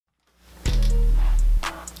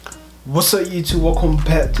What's up YouTube, welcome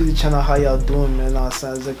back to the channel. How y'all doing, man?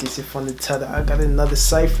 Sounds like it's fun to tell that I got another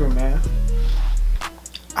Cypher, man.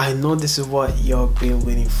 I know this is what y'all been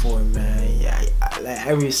waiting for, man. Yeah, like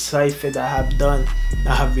every Cypher that I have done,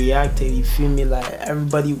 I have reacted, you feel me? Like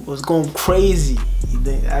everybody was going crazy.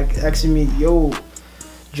 They asking me, yo,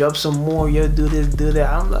 drop some more, yo, do this, do that.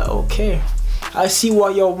 I'm like, okay, I see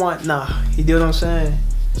what y'all want now. You know what I'm saying?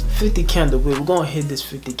 50K on the way. We're gonna hit this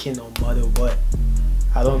 50K no matter what.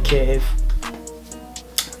 I don't care if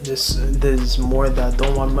there's more that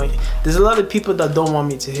don't want me. There's a lot of people that don't want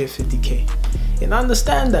me to hit 50K, and I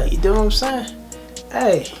understand that. You know what I'm saying?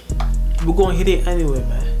 Hey, we're gonna hit it anyway,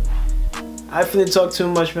 man. I finna talk too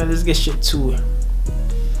much, man. Let's get shit to it.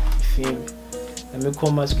 You feel me? Let me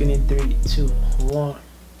call my screen in 3, 2, 1.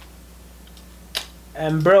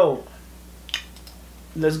 And bro,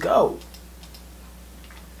 let's go.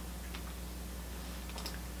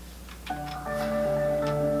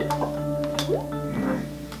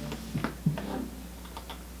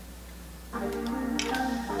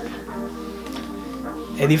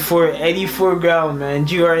 $84 ground, man.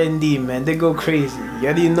 GRND, man. They go crazy. You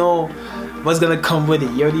already know what's gonna come with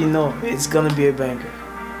it. You already know it's gonna be a banger.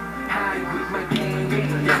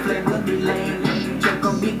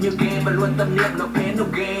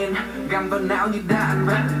 Găm vào não như đạn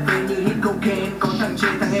về như hít cocaine, có thằng chê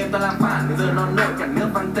thằng em ta làm phản, giờ nó nổi cả nước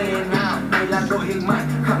vang tên. Đây là đội hình mạnh,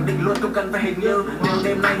 khẳng định luôn không cần phải hình như. Nếu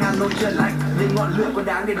đêm nay Hà Nội trời lạnh, nên ngọn lửa có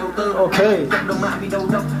đáng để đầu tư. Cộng đồng mạng bị đầu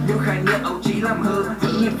độc, những khái niệm ấu trí làm hư.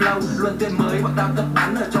 Vững nhịp flow, luôn tiền mới, bọn tao tập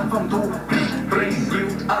bắn ở trong phòng thu. Bring you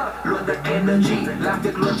up, luôn đặt energy, làm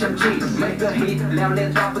việc luôn chăm chỉ. Make a hit, leo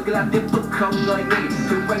lên to với cái làm tiếp tục không ngơi nghỉ.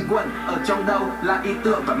 Thứ quanh quẩn ở trong đầu là ý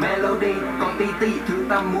tưởng và melody, có tí tí thứ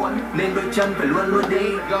ta muốn nên đôi chân phải luôn luôn đi.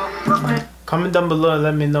 Comment down below and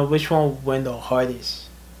let me know which one went the hardest.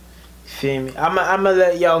 Feel me? I'ma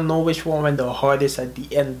let y'all know which one went the hardest at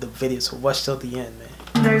the end of the video, so watch till the end,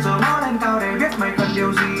 man. Đây giờ nó lên cao để biết mày cần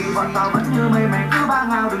điều gì. Bọn tao vẫn như mày, mày cứ ba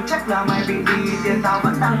ngao đừng trách là mày bị đi. Tiền tao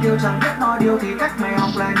vẫn đang tiêu, chẳng biết nói điều thì cách mày học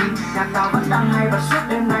lại đi. Nhạc tao vẫn đang hay bật suốt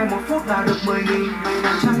đêm nay 1 phút là được 10.000. Mày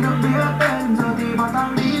đang chẳng được biết tên, giờ thì bọn tao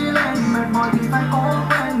đi lên. Mệt mỏi thì phải cố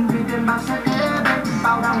quên, vì tiền bạc sẽ kế bên.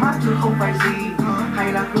 Tao đang hát chứ không phải gì,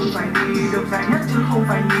 hay là cứ phải đi. Được giải nhất chứ không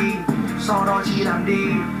phải nhì, sau đó chỉ làm đi.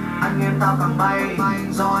 Anh em tao càng bay,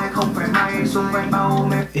 do ai không phải may. Xung quanh bao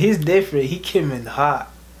mê. He's different, he came in hot.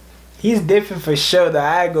 He's different for sure.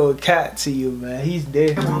 That I go cat to you, man. He's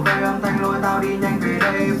different. Mùa về âm thanh lôi tao đi nhanh về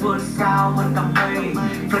đây, vươn cao hơn tầm mây.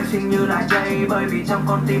 Flexing như là Jay, bởi vì trong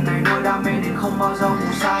con tim này nuôi đam mê nên không bao giờ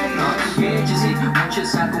ngủ say. Ghê chứ gì, muốn chuyện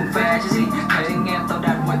xa cùng phe chứ gì. Thấy anh em tao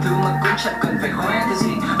đạt mọi thứ mà cũng chẳng cần phải khoe thứ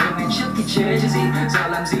gì. Ở ngày trước thì chế chứ gì, giờ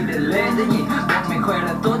làm gì để lên thế nhỉ. Bọn mày khoe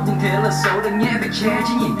là tốt nhưng thế là xấu, đừng nhẽ phải che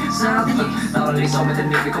chứ nhỉ. Sao thế nhỉ? Tao là lý do mày thân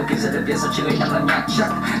nghiệp vì không kiếm ra được tiền, sao chưa ấy đang làm nhạc chắc.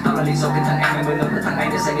 Tao là lý do cái thằng em mày mới lớn là thằng anh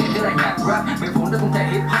để sẽ nghe biết là nhạc rap. Mày vốn đã không thể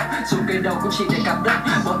hip hop, dù cây đầu cũng chỉ để cặp đất.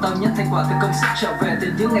 Bọn tao nhận thành quả từ công sức trở về từ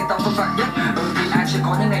những ngày tao vất vả nhất. Thì ai sẽ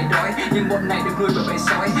có những ngày đói, nhưng bọn này được nuôi bởi bầy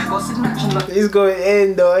sói. Có sức nặng trong lòng. He's going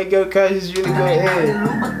in though. I go cash is really going in.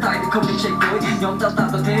 Lúc bất tài thì không được chạy tối. Nhóm tao tạo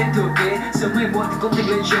ra thế thừa kế, sớm hay muộn thì cũng thành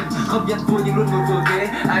legend. Không nhận vui nhưng luôn ngồi vừa ghế.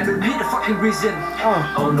 I don't need a fucking reason.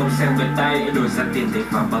 Ôn nồng xem về tay, đổi ra tiền để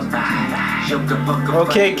vào bao tài. Trong cặp vợ cặp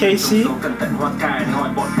okay, Casey. Cẩn thận hoa cài, hỏi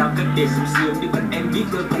bọn tao cất để sung sướng. Nhưng vẫn em biết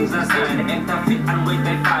đôi cùng ra dài. Để em ta fit ăn quay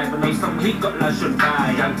tay phải và nói xong hit gọi là chuẩn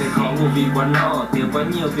bài. Càng thấy khó ngủ vì quá no, tiền quá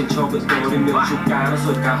nhiều tiền cho bữa tối. Nên miệng chục cá nó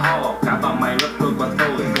rồi cá họ, cá bảo mày rất tôi quá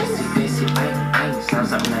tôi. Casey anh, sao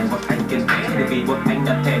dạo này bọn anh kiên tế. Bởi vì bọn anh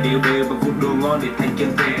đặt thẻ đều đều và phút đồ ngon để thành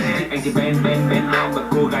kiên tế. Thích anh thì ben và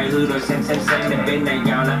cô gái hư rồi xem. Để bên này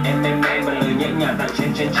gào là em và lời nhẹ nhàng tạo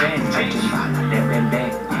chen. Anh chừng bảo là đem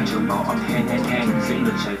trường bảo on hand. Diễn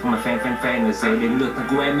lượt cháy không mà fan. Rồi giờ đến lượt thằng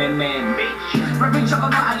cu em. Rapping cho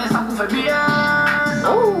con nói anh nghe xong cũng phải biết.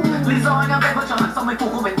 Lý do anh em bên vợ chồng hẳn xong mấy cụ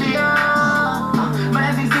không phải tiếc. Mà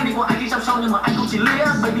em gì thì của anh đi trong show nhưng mà anh không chỉ liếc.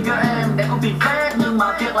 Baby girl em đẹp không tìm phép nhưng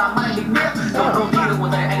mà tiếc làm anh định biết. Đầu tiên được một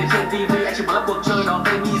tay anh ở trên TV, anh chỉ muốn là cuộc chơi đón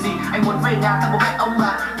tên easy. Anh muốn về nhà thăm bố mẹ ông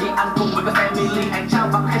bà, đi ăn cùng với cả family. Anh trao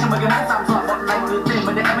bằng khen cho mấy cái hát giảm giỏi, bọn anh cứ tên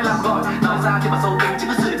mà để em mới làm gọi. Nói ra thì mà sâu tình chứ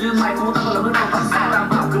cứ xử như mày cũng tao còn lớn đâu. Tại sao làm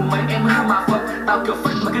bảo cứ mấy em mới mà phật, tao kiểu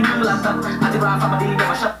fake mà cứ như là thật. Anh thì ra mà đi để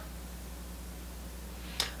mà shut.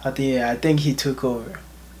 I think he took over.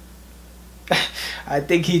 I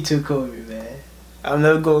think he took over, man. I'm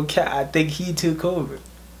not gonna cat. I think he took over.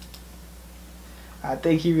 I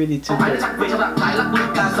think he really took over.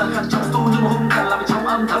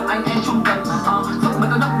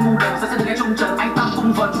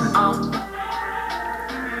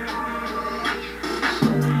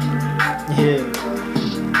 Yeah.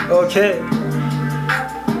 Okay.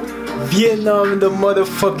 Vietnam in the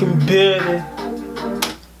motherfucking building.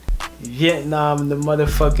 Vietnam in the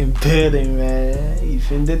motherfucking building, man. You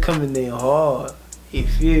feel they're coming in hard. You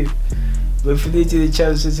feel. But if you're new to the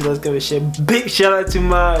channel, let's give a shit. Big shout out to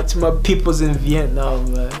my peoples in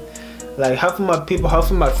Vietnam, man. Like half of my people,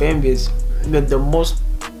 half of my fan base. The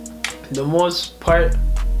most part,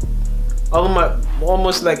 all of my,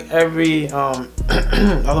 almost like every all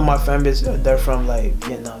of my fan base, they're from like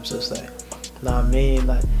Vietnam. So it's like, nah, I mean,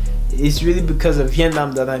 like, it's really because of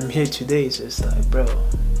Vietnam that I'm here today. So it's like, bro,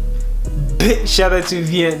 big shout out to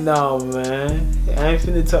Vietnam, man. I ain't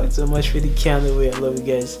finna talk too much, really can't wait. I love you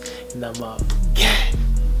guys, and I'm out.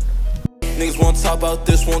 Niggas won't talk about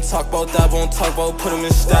this, won't talk about that, won't talk about put them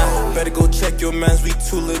in style. Better go check your mans, we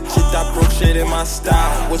too legit, that broke shit in my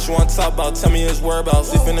style. What you want to talk about, tell me his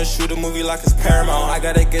whereabouts. We finna shoot a movie like it's Paramount. I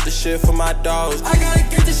gotta get the shit for my dogs, I gotta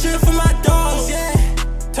get the shit for my dogs, yeah.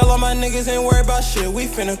 Tell all my niggas ain't worried about shit, we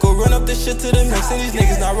finna go run up this shit to the mix. And these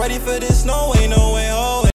niggas not ready for this, no way, oh.